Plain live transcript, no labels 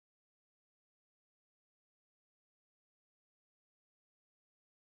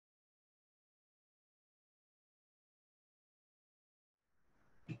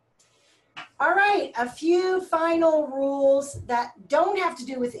All right, a few final rules that don't have to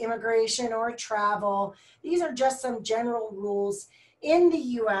do with immigration or travel. These are just some general rules in the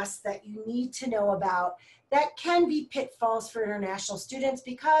US that you need to know about that can be pitfalls for international students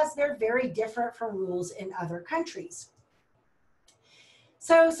because they're very different from rules in other countries.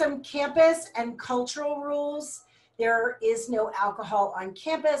 So some campus and cultural rules. There is no alcohol on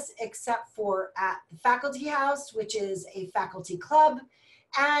campus except for at the faculty house, which is a faculty club,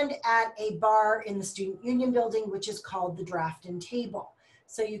 and at a bar in the student union building, which is called the Drafton Table.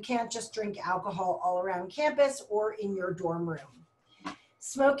 So you can't just drink alcohol all around campus or in your dorm room.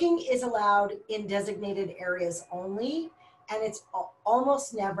 Smoking is allowed in designated areas only, and it's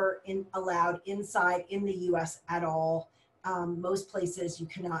almost never allowed inside in the US at all. Most places you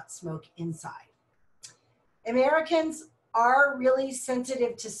cannot smoke inside. Americans are really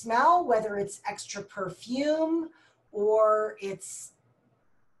sensitive to smell, whether it's extra perfume or it's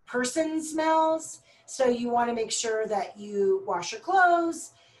person smells. So you want to make sure that you wash your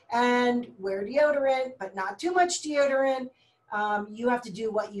clothes and wear deodorant, but not too much deodorant. You have to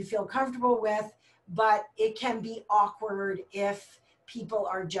do what you feel comfortable with, but it can be awkward if people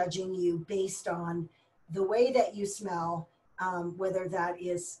are judging you based on the way that you smell, whether that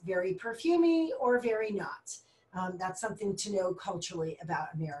is very perfumey or very not. That's something to know culturally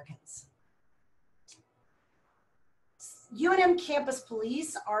about Americans. UNM Campus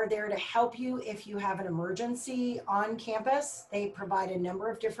Police are there to help you if you have an emergency on campus. They provide a number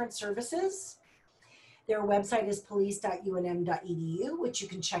of different services. Their website is police.unm.edu, which you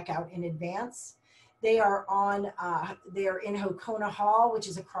can check out in advance. They are in Hocona Hall, which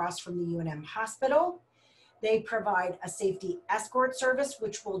is across from the UNM Hospital. They provide a safety escort service,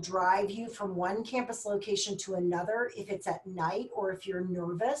 which will drive you from one campus location to another if it's at night or if you're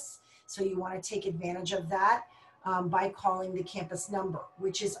nervous. So you want to take advantage of that by calling the campus number,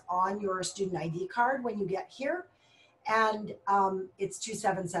 which is on your student ID card when you get here. And it's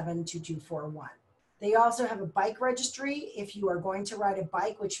 277-2241. They also have a bike registry. If you are going to ride a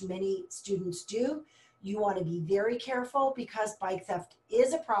bike, which many students do, you want to be very careful because bike theft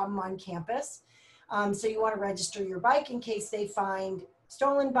is a problem on campus. So you want to register your bike in case they find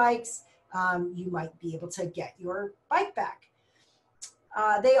stolen bikes. You might be able to get your bike back.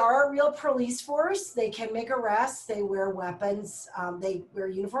 They are a real police force. They can make arrests. They wear weapons. They wear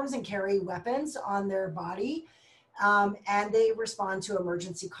uniforms and carry weapons on their body. And they respond to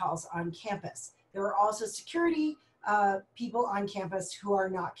emergency calls on campus. There are also security people on campus who are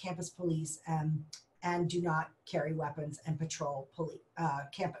not campus police and do not carry weapons and patrol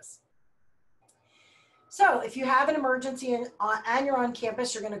campus. So if you have an emergency and you're on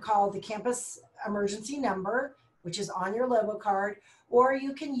campus, you're going to call the campus emergency number, which is on your logo card, or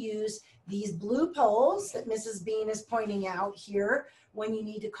you can use these blue poles that Mrs. Bean is pointing out here. When you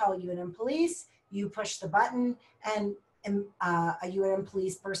need to call UNM Police, you push the button and a UNM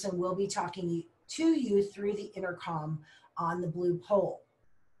Police person will be talking to you through the intercom on the blue pole.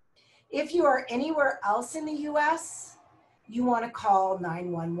 If you are anywhere else in the US, you want to call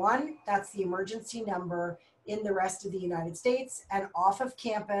 911. That's the emergency number in the rest of the United States and off of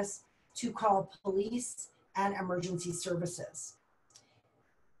campus to call police and emergency services.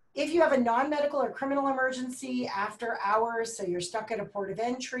 If you have a non-medical or criminal emergency after hours, so you're stuck at a port of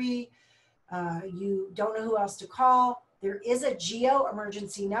entry, you don't know who else to call, there is a GEO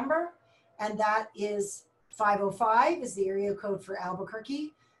emergency number, and that is 505 is the area code for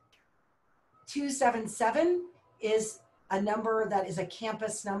Albuquerque. 277 is a number that is a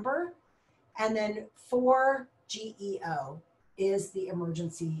campus number, and then 4GEO is the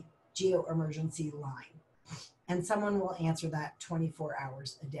GEO emergency line. And someone will answer that 24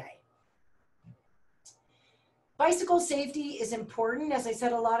 hours a day. Bicycle safety is important. As I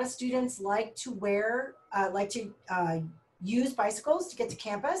said, a lot of students like to use bicycles to get to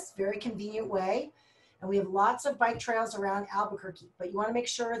campus, very convenient way. And we have lots of bike trails around Albuquerque, but you want to make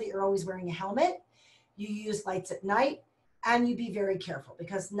sure that you're always wearing a helmet, you use lights at night, and you be very careful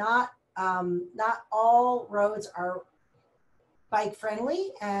because not all roads are bike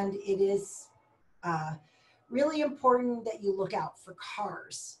friendly, and it is really important that you look out for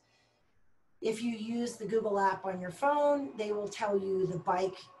cars. If you use the Google app on your phone, they will tell you the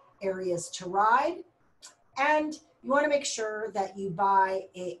bike areas to ride. And you want to make sure that you buy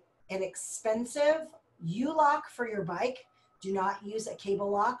an expensive U-lock for your bike. Do not use a cable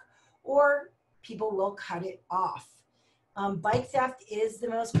lock or people will cut it off. Bike theft is the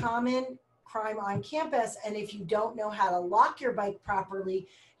most common crime on campus. And if you don't know how to lock your bike properly,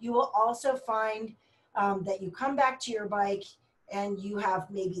 you will also find that you come back to your bike and you have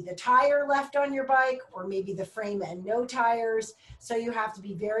maybe the tire left on your bike or maybe the frame and no tires. So you have to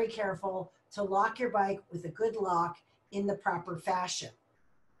be very careful to lock your bike with a good lock in the proper fashion.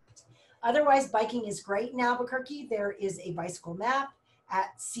 Otherwise, biking is great in Albuquerque. There is a bicycle map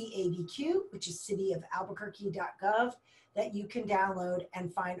at CABQ, which is cityofalbuquerque.gov, that you can download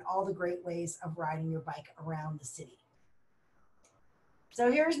and find all the great ways of riding your bike around the city.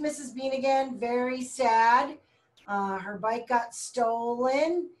 So here's Mrs. Bean again, very sad. Her bike got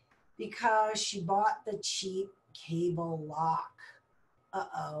stolen because she bought the cheap cable lock.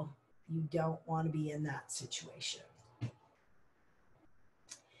 Uh-oh, you don't want to be in that situation.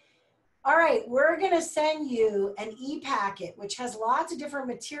 All right, we're going to send you an e-packet, which has lots of different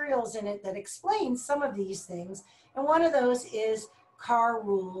materials in it that explain some of these things. And one of those is car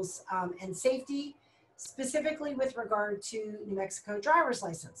rules and safety, specifically with regard to New Mexico driver's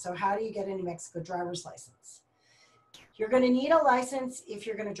license. So how do you get a New Mexico driver's license? You're going to need a license if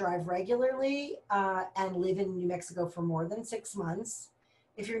you're going to drive regularly and live in New Mexico for more than 6 months.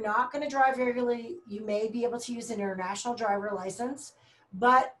 If you're not going to drive regularly, you may be able to use an international driver license,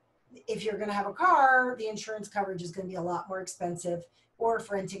 but if you're going to have a car, the insurance coverage is going to be a lot more expensive, or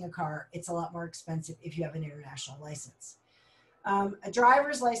if renting a car, it's a lot more expensive if you have an international license. A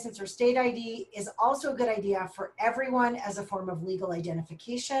driver's license or state ID is also a good idea for everyone as a form of legal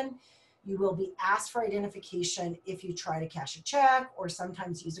identification. You will be asked for identification if you try to cash a check or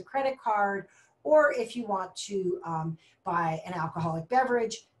sometimes use a credit card, or if you want to buy an alcoholic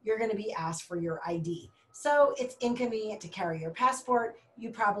beverage, you're going to be asked for your ID. So it's inconvenient to carry your passport. You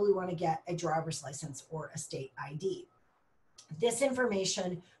probably want to get a driver's license or a state ID. This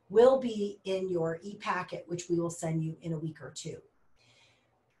information will be in your e-packet, which we will send you in a week or two.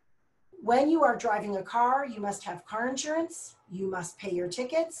 When you are driving a car, you must have car insurance. You must pay your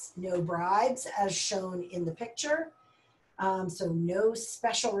tickets, no bribes as shown in the picture. So no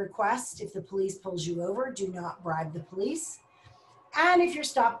special request if the police pulls you over. Do not bribe the police. And if you're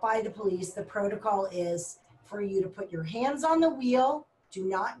stopped by the police, the protocol is for you to put your hands on the wheel, do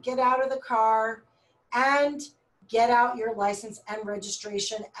not get out of the car, and get out your license and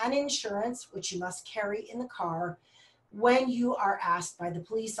registration and insurance, which you must carry in the car when you are asked by the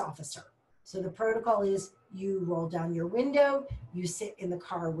police officer. So the protocol is you roll down your window, you sit in the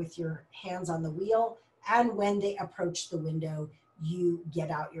car with your hands on the wheel, and when they approach the window, you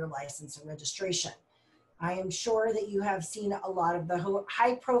get out your license and registration. I am sure that you have seen a lot of the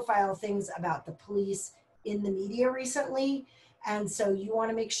high profile things about the police in the media recently. And so you want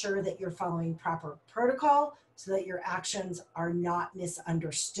to make sure that you're following proper protocol so that your actions are not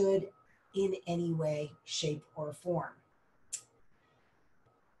misunderstood in any way, shape, or form.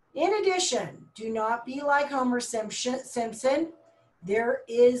 In addition, do not be like Homer Simpson. There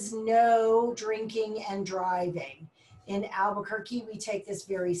is no drinking and driving. In Albuquerque, we take this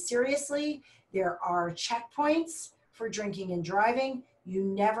very seriously. There are checkpoints for drinking and driving. You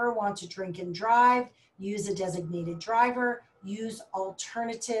never want to drink and drive. Use a designated driver. Use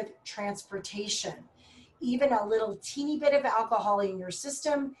alternative transportation. Even a little teeny bit of alcohol in your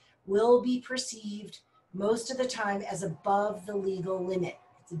system will be perceived most of the time as above the legal limit.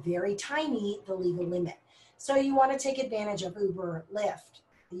 It's very tiny, the legal limit. So you want to take advantage of Uber, Lyft,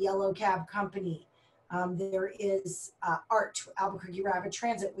 the Yellow Cab Company. There is ART, Albuquerque Rapid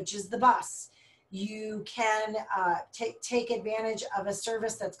Transit, which is the bus. You can take advantage of a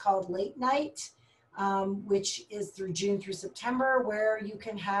service that's called Late Night, which is through June through September, where you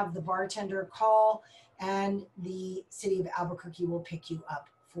can have the bartender call and the city of Albuquerque will pick you up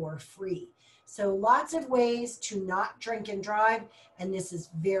for free. So lots of ways to not drink and drive, and this is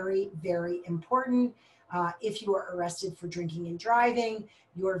very, very important. If you are arrested for drinking and driving,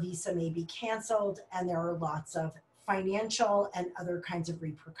 your visa may be canceled, and there are lots of financial and other kinds of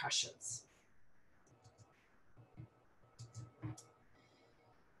repercussions.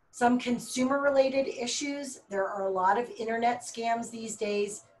 Some consumer-related issues. There are a lot of internet scams these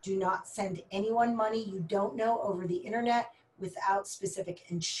days. Do not send anyone money you don't know over the internet without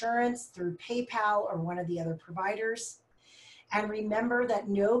specific insurance through PayPal or one of the other providers. And remember that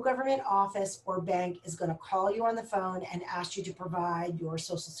no government office or bank is going to call you on the phone and ask you to provide your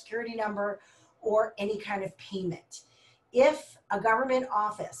social security number or any kind of payment. If a government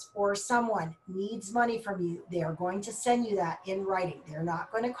office or someone needs money from you, they are going to send you that in writing. They're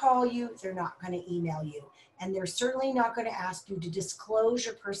not going to call you, they're not going to email you, and they're certainly not going to ask you to disclose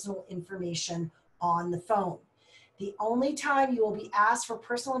your personal information on the phone. The only time you will be asked for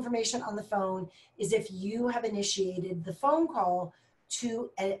personal information on the phone is if you have initiated the phone call to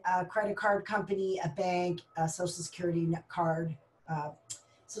a credit card company, a bank, a social security card,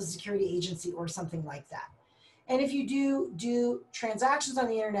 social security agency, or something like that. And if you do transactions on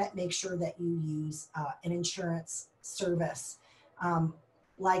the internet, make sure that you use an insurance service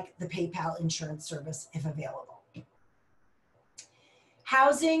like the PayPal insurance service if available.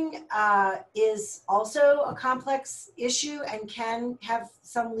 Housing is also a complex issue and can have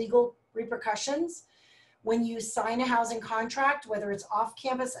some legal repercussions. When you sign a housing contract, whether it's off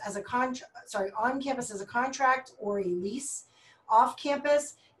campus as a on campus as a contract or a lease off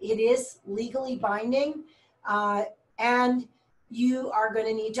campus, it is legally binding, and you are going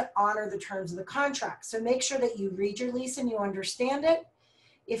to need to honor the terms of the contract. So make sure that you read your lease and you understand it.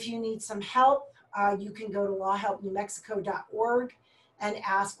 If you need some help, you can go to lawhelpnewmexico.org and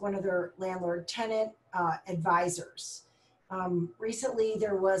ask one of their landlord-tenant advisors. Recently,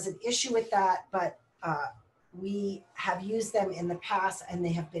 there was an issue with that, but we have used them in the past and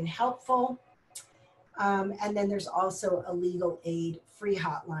they have been helpful. And then there's also a legal aid free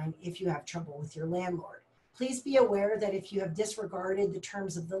hotline if you have trouble with your landlord. Please be aware that if you have disregarded the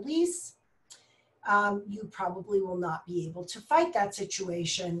terms of the lease, you probably will not be able to fight that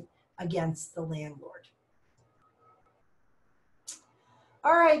situation against the landlord.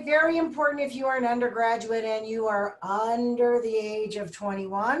 All right, very important if you are an undergraduate and you are under the age of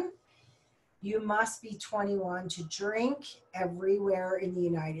 21, you must be 21 to drink everywhere in the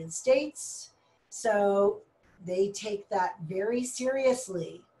United States. So they take that very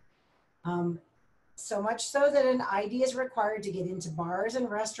seriously. So much so that an ID is required to get into bars and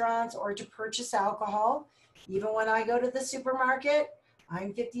restaurants or to purchase alcohol. Even when I go to the supermarket,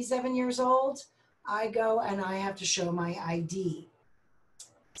 I'm 57 years old, I go and I have to show my ID.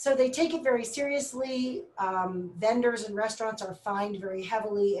 So they take it very seriously. Vendors and restaurants are fined very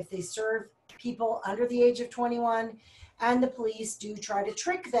heavily if they serve people under the age of 21, and the police do try to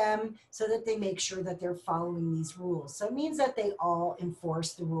trick them so that they make sure that they're following these rules. So it means that they all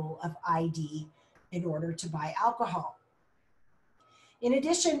enforce the rule of ID in order to buy alcohol. In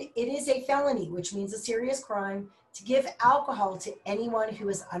addition, it is a felony, which means a serious crime, to give alcohol to anyone who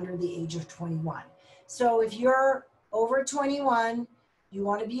is under the age of 21. So if you're over 21, you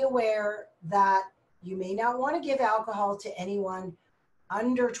want to be aware that you may not want to give alcohol to anyone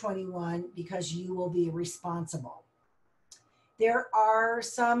under 21 because you will be responsible. There are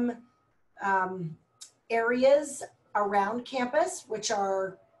some areas around campus which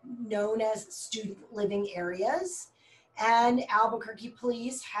are known as student living areas, and Albuquerque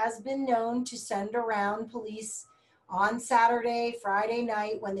Police has been known to send around police on Saturday, Friday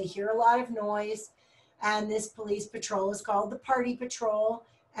night when they hear a lot of noise, and this police patrol is called the Party Patrol,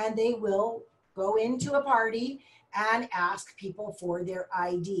 and they will go into a party and ask people for their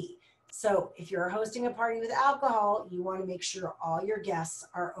ID. So if you're hosting a party with alcohol, you want to make sure all your guests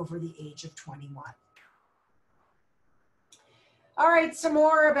are over the age of 21. All right, some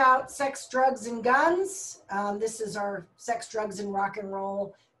more about sex, drugs, and guns. This is our sex, drugs, and rock and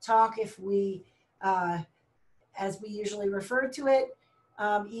roll talk, if we, as we usually refer to it.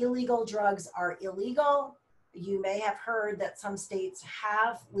 Illegal drugs are illegal. You may have heard that some states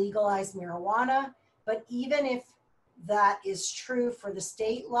have legalized marijuana, but even if that is true for the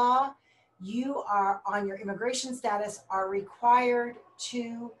state law, you are on your immigration status are required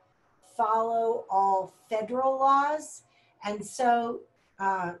to follow all federal laws. And so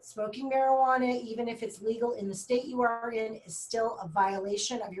smoking marijuana, even if it's legal in the state you are in, is still a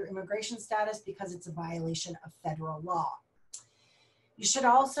violation of your immigration status because it's a violation of federal law. You should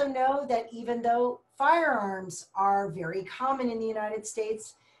also know that even though firearms are very common in the United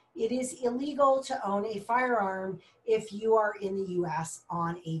States, it is illegal to own a firearm if you are in the US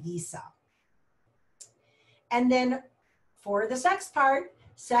on a visa. And then for the sex part,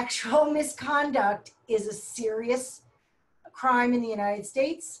 sexual misconduct is a serious crime in the United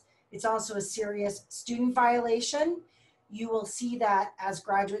States. It's also a serious student violation. You will see that as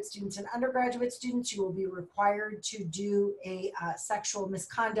graduate students and undergraduate students, you will be required to do a sexual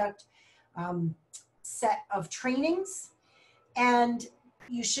misconduct set of trainings. And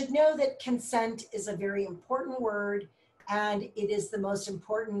you should know that consent is a very important word, and it is the most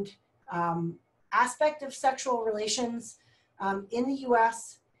important aspect of sexual relations in the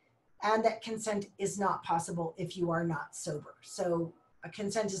US, and that consent is not possible if you are not sober. So a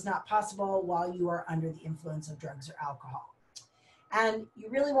consent is not possible while you are under the influence of drugs or alcohol. And you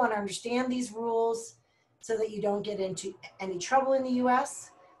really want to understand these rules so that you don't get into any trouble in the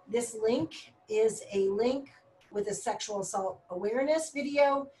US. This link is a link with a sexual assault awareness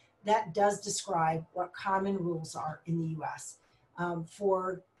video that does describe what common rules are in the US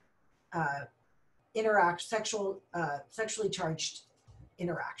for sexually charged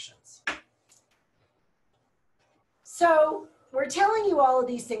interactions. So we're telling you all of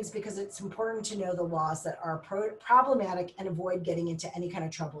these things because it's important to know the laws that are problematic and avoid getting into any kind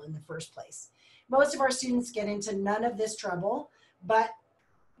of trouble in the first place. Most of our students get into none of this trouble, but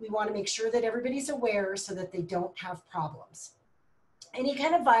we want to make sure that everybody's aware so that they don't have problems. Any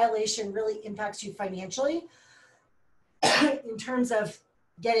kind of violation really impacts you financially in terms of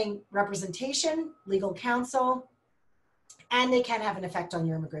getting representation, legal counsel, and they can have an effect on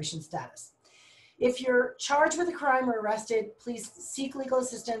your immigration status. If you're charged with a crime or arrested, please seek legal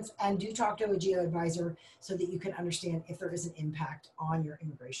assistance and do talk to a GEO advisor so that you can understand if there is an impact on your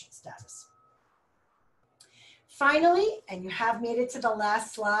immigration status. Finally, and you have made it to the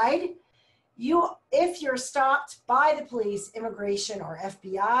last slide, if you're stopped by the police, immigration, or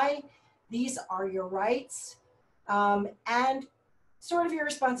FBI, these are your rights and sort of your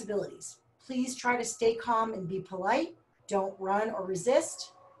responsibilities. Please try to stay calm and be polite. Don't run or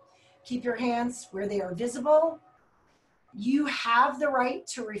resist. Keep your hands where they are visible. You have the right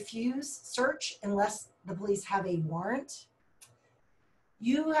to refuse search unless the police have a warrant.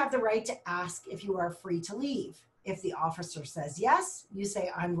 You have the right to ask if you are free to leave. If the officer says yes, you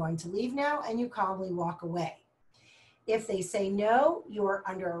say, I'm going to leave now, and you calmly walk away. If they say no, you are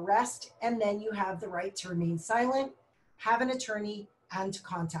under arrest, and then you have the right to remain silent, have an attorney, and to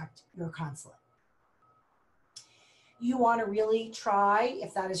contact your consulate. You want to really try,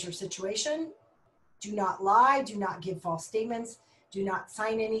 if that is your situation, do not lie, do not give false statements, do not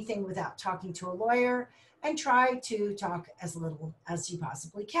sign anything without talking to a lawyer, and try to talk as little as you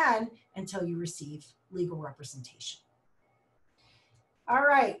possibly can until you receive legal representation. All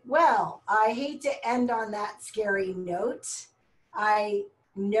right, well, I hate to end on that scary note. I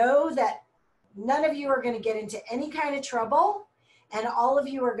know that none of you are going to get into any kind of trouble, and all of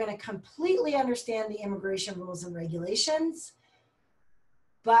you are going to completely understand the immigration rules and regulations.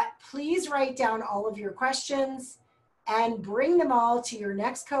 But please write down all of your questions and bring them all to your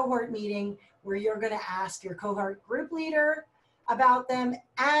next cohort meeting where you're going to ask your cohort group leader about them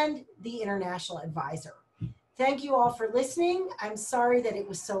and the international advisor. Thank you all for listening. I'm sorry that it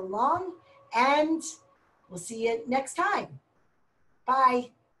was so long, and we'll see you next time. Bye.